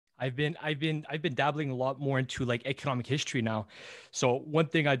I've been dabbling a lot more into like economic history now. So one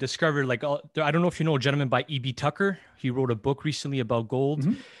thing I discovered, like, I don't know if you know a gentleman by E.B. Tucker. He wrote a book recently about gold.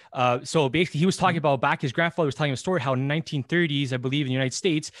 Mm-hmm. So basically, he was talking Mm-hmm. about back. His grandfather was telling a story how in the 1930s, I believe, in the United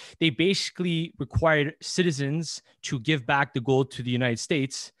States, they basically required citizens to give back the gold to the United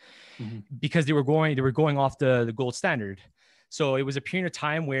States Mm-hmm. because they were going off the gold standard. So it was a period of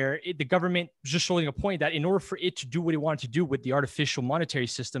time where the government was just showing a point that in order for it to do what it wanted to do with the artificial monetary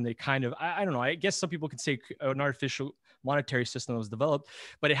system, they kind of, I don't know, I guess some people could say an artificial monetary system was developed,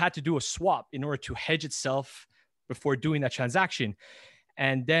 but it had to do a swap in order to hedge itself before doing that transaction.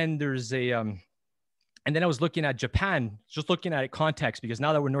 And then and then I was looking at Japan, just looking at it context, because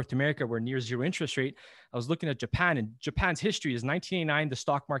now that we're North America, we're near zero interest rate. I was looking at Japan, and Japan's history is 1989, the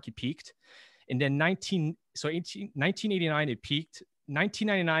stock market peaked. And then 1989, it peaked.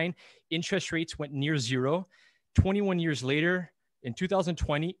 1999, interest rates went near zero. 21 years later, in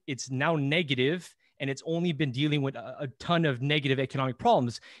 2020, it's now negative, and it's only been dealing with a ton of negative economic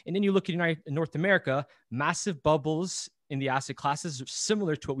problems. And then you look at North America, massive bubbles in the asset classes,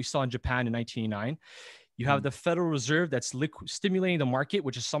 similar to what we saw in Japan in 1989. You have the Federal Reserve that's stimulating the market,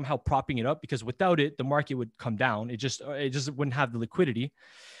 which is somehow propping it up, because without it, the market would come down. It just wouldn't have the liquidity.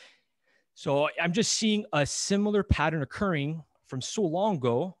 So I'm just seeing a similar pattern occurring from so long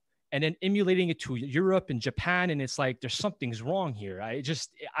ago, and then emulating it to Europe and Japan. And it's like, there's something's wrong here. I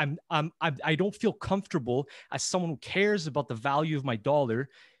don't feel comfortable as someone who cares about the value of my dollar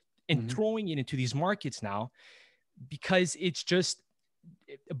and throwing it into these markets now, because it's just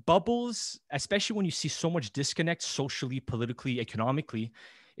bubbles, especially when you see so much disconnect socially, politically, economically.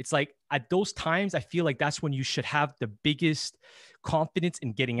 It's like at those times, I feel like that's when you should have the biggest confidence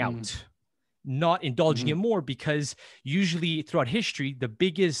in getting out, not indulging in more, because usually throughout history, the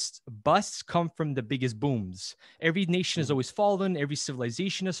biggest busts come from the biggest booms. Every nation has always fallen. Every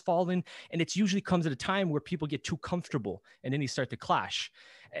civilization has fallen. And it usually comes at a time where people get too comfortable and then they start to clash.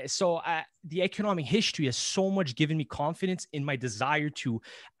 So the economic history has so much given me confidence in my desire to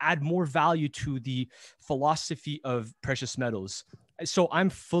add more value to the philosophy of precious metals. So I'm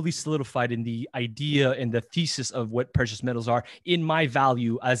fully solidified in the idea and the thesis of what precious metals are in my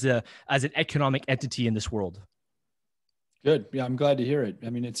value as an economic entity in this world. Good. Yeah, I'm glad to hear it.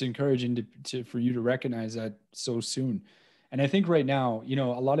 I mean, it's encouraging for you to recognize that so soon. And I think right now, a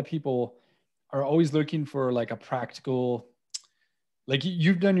lot of people are always looking for like a practical, like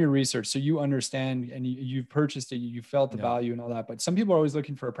you've done your research, so you understand, and you've purchased it, you felt the value and all that. But some people are always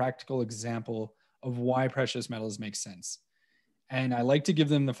looking for a practical example of why precious metals make sense. And I like to give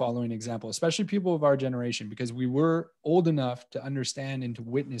them the following example, especially people of our generation, because we were old enough to understand and to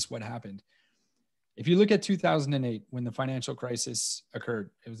witness what happened. If you look at 2008, when the financial crisis occurred,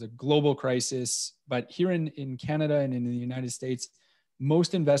 it was a global crisis. But here in Canada and in the United States,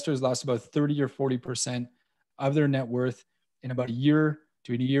 most investors lost about 30 or 40% of their net worth in about a year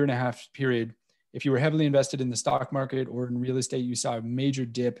to a year and a half period. If you were heavily invested in the stock market or in real estate, you saw a major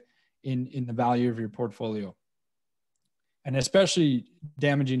dip in the value of your portfolio. And especially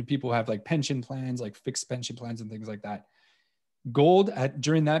damaging to people who have like pension plans, like fixed pension plans and things like that. Gold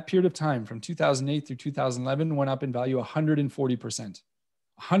during that period of time from 2008 through 2011 went up in value 140%.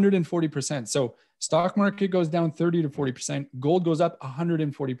 140%. So stock market goes down 30 to 40%. Gold goes up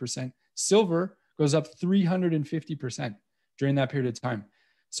 140%. Silver goes up 350% during that period of time.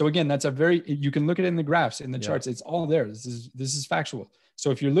 So again, that's you can look at it in the graphs, in the charts. It's all there. This is factual.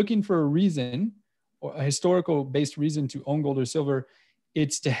 So if you're looking for a reason, or a historical based reason to own gold or silver,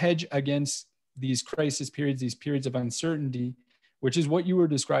 it's to hedge against these crisis periods, these periods of uncertainty, which is what you were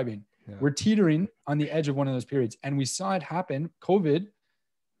describing. Yeah. We're teetering on the edge of one of those periods. And we saw it happen. COVID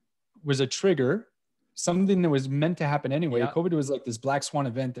was a trigger, something that was meant to happen anyway. Yeah. COVID was like this black swan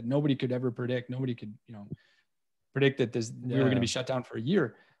event that nobody could ever predict. Nobody could, predict that we were going to be shut down for a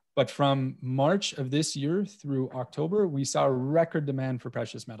year. But from March of this year through October, we saw record demand for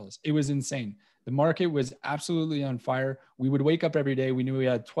precious metals. It was insane. The market was absolutely on fire. We would wake up every day. We knew we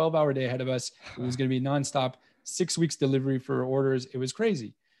had a 12-hour day ahead of us. It was going to be nonstop, 6 weeks delivery for orders. It was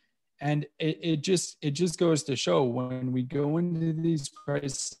crazy. And it just goes to show, when we go into these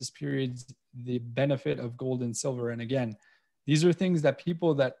crisis periods, the benefit of gold and silver. And again, these are things that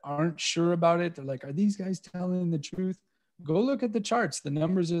people that aren't sure about it, they're like, are these guys telling the truth? Go look at the charts. The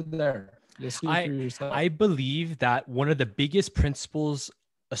numbers are there. You'll see it for yourself. I believe that one of the biggest principles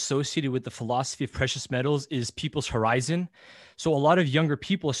associated with the philosophy of precious metals is people's horizon. So a lot of younger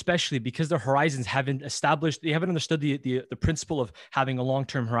people, especially because their horizons haven't established, they haven't understood the principle of having a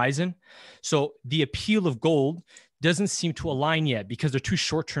long-term horizon. So the appeal of gold doesn't seem to align yet because they're too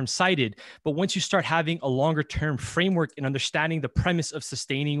short-term sighted. But once you start having a longer-term framework and understanding the premise of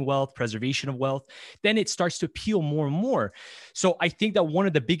sustaining wealth, preservation of wealth, then it starts to appeal more and more. So I think that one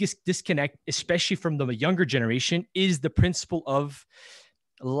of the biggest disconnect, especially from the younger generation, is the principle of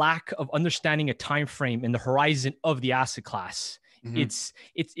lack of understanding a time frame and the horizon of the asset class. Mm-hmm.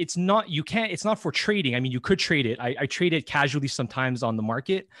 It's not, you can't, it's not for trading. I mean, you could trade it. I trade it casually sometimes on the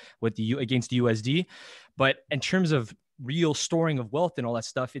market with the against the USD, but in terms of real storing of wealth and all that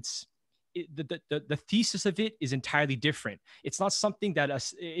stuff, the thesis of it is entirely different. It's not something that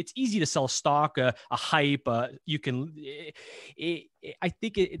it's easy to sell stock, a hype. You can, I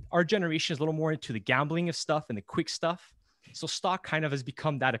think our generation is a little more into the gambling of stuff and the quick stuff. So stock kind of has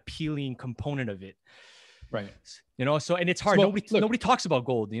become that appealing component of it. Right. You know, so, and it's hard. So, Nobody talks about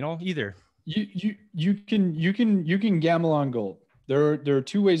gold, you know, either. You can gamble on gold. There are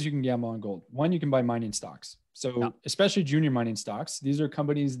two ways you can gamble on gold. One, you can buy mining stocks. So especially junior mining stocks, these are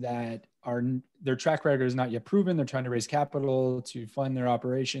companies that their track record is not yet proven. They're trying to raise capital to fund their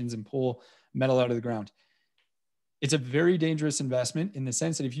operations and pull metal out of the ground. It's a very dangerous investment in the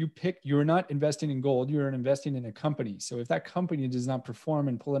sense that if you're not investing in gold, you're investing in a company. So if that company does not perform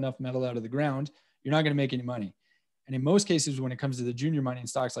and pull enough metal out of the ground, you're not going to make any money. And in most cases, when it comes to the junior mining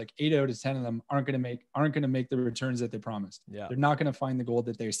stocks, like 8 out of 10 of them aren't going to make the returns that they promised. Yeah. They're not going to find the gold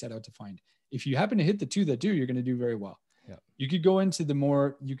that they set out to find. If you happen to hit the two that do, you're going to do very well. Yeah. You could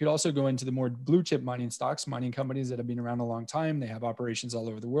also go into the more blue chip mining stocks, mining companies that have been around a long time. They have operations all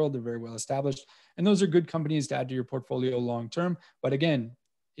over the world. They're very well established. And those are good companies to add to your portfolio long term. But again,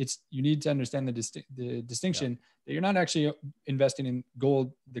 you need to understand the distinction that you're not actually investing in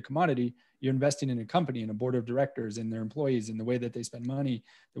gold, the commodity. You're investing in a company and a board of directors and their employees and the way that they spend money,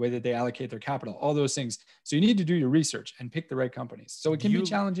 the way that they allocate their capital, all those things. So you need to do your research and pick the right companies. So it can be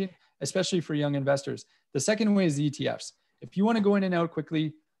challenging, especially for young investors. The second way is the ETFs. If you want to go in and out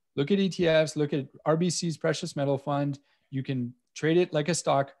quickly, look at ETFs, look at RBC's precious metal fund. You can trade it like a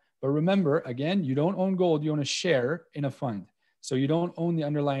stock, but remember, again, you don't own gold, you own a share in a fund. So you don't own the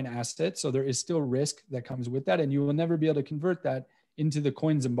underlying asset. So there is still risk that comes with that. And you will never be able to convert that into the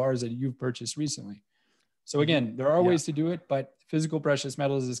coins and bars that you've purchased recently. So again, there are ways to do it, but physical precious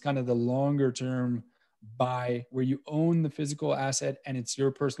metals is kind of the longer term buy where you own the physical asset and it's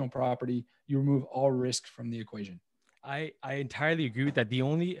your personal property. You remove all risk from the equation. I entirely agree with that. The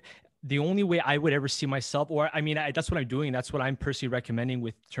only way I would ever see myself, or I mean, that's what I'm doing. That's what I'm personally recommending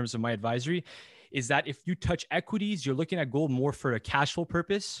with terms of my advisory, is that if you touch equities, you're looking at gold more for a cash flow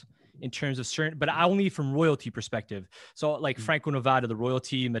purpose in terms of certain, but only from royalty perspective. So like Franco-Nevada, the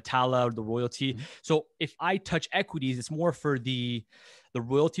royalty, Metalla, the royalty. So if I touch equities, it's more for the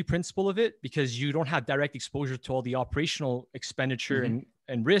royalty principle of it, because you don't have direct exposure to all the operational expenditure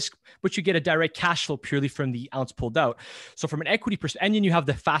and risk, but you get a direct cash flow purely from the ounce pulled out. So from an equity perspective, and then you have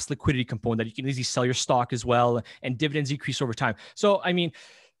the fast liquidity component that you can easily sell your stock as well, and dividends increase over time. So, I mean,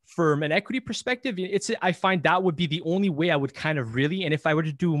 from an equity perspective, I find that would be the only way I would kind of really, and if I were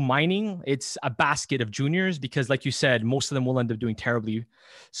to do mining, it's a basket of juniors, because like you said, most of them will end up doing terribly.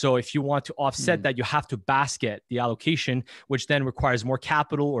 So if you want to offset that, you have to basket the allocation, which then requires more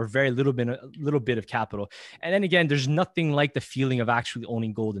capital or a little bit of capital. And then again, there's nothing like the feeling of actually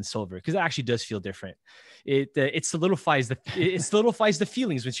owning gold and silver, because it actually does feel different. It solidifies the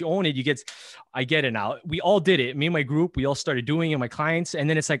feelings. Once you own it, I get it now. We all did it. Me and my group, we all started doing it, my clients. And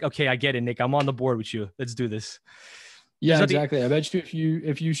then it's like, okay, I get it, Nick. I'm on the board with you. Let's do this. Yeah, exactly. I bet you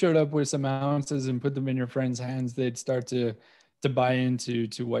if you showed up with some ounces and put them in your friends' hands, they'd start to buy into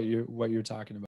what you're talking about.